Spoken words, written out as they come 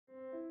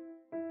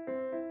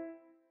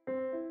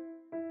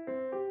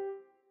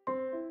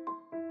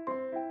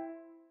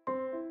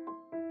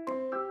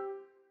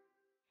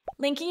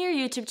Linking your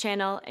YouTube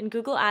channel and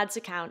Google Ads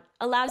account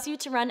allows you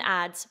to run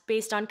ads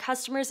based on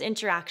customers'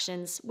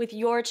 interactions with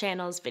your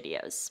channel's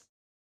videos.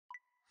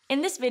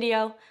 In this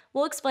video,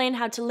 we'll explain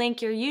how to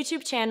link your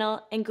YouTube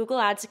channel and Google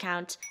Ads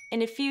account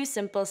in a few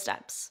simple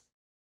steps.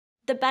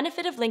 The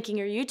benefit of linking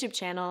your YouTube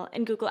channel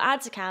and Google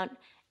Ads account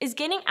is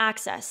gaining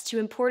access to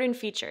important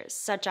features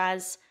such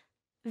as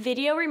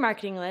video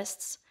remarketing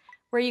lists,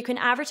 where you can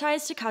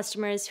advertise to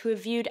customers who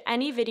have viewed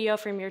any video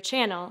from your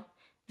channel,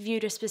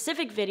 viewed a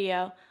specific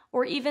video,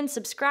 or even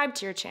subscribed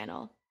to your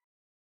channel,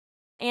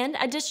 and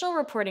additional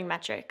reporting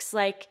metrics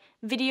like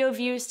video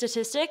view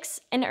statistics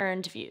and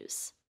earned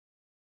views.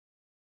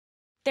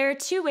 There are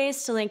two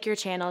ways to link your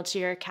channel to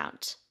your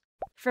account: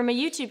 from a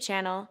YouTube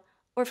channel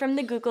or from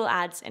the Google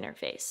Ads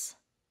interface.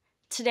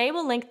 Today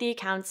we'll link the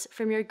accounts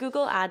from your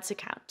Google Ads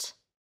account.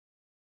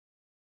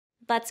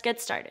 Let's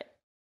get started.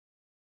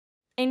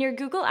 In your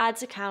Google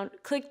Ads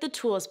account, click the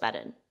Tools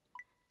button.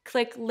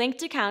 Click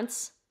Linked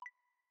Accounts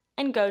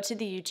and go to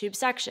the YouTube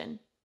section.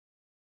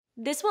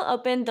 This will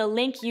open the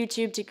Link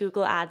YouTube to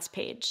Google Ads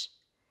page.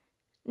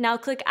 Now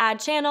click Add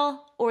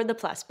Channel or the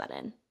plus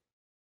button.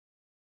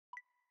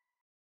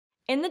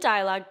 In the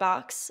dialog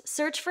box,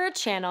 search for a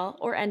channel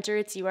or enter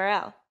its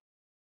URL.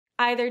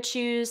 Either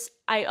choose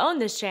I own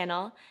this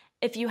channel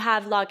if you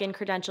have login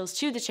credentials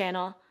to the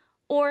channel,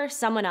 or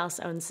someone else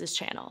owns this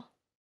channel.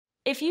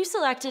 If you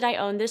selected I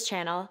own this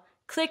channel,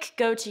 click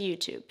Go to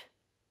YouTube.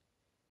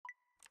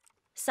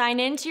 Sign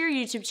in to your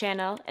YouTube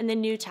channel in the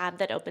new tab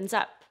that opens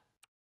up.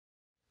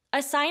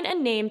 Assign a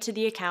name to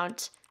the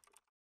account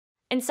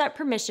and set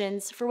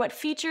permissions for what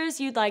features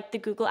you'd like the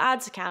Google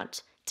Ads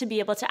account to be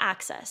able to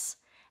access,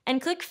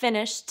 and click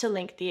Finish to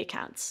link the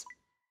accounts.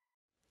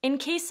 In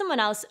case someone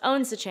else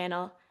owns the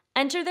channel,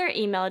 enter their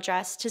email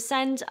address to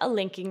send a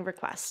linking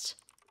request.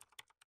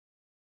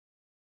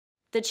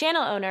 The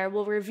channel owner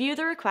will review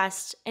the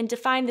request and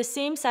define the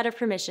same set of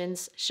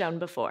permissions shown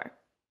before.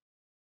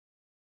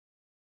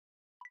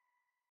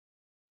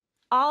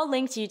 All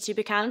linked YouTube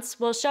accounts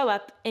will show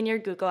up in your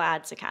Google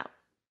Ads account.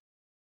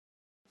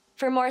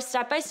 For more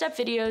step-by-step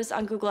videos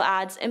on Google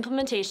Ads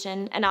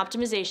implementation and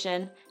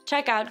optimization,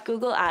 check out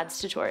Google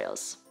Ads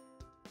tutorials.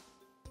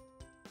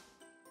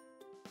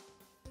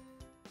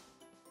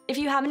 If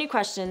you have any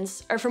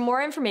questions or for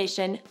more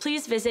information,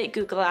 please visit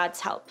Google Ads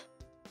Help.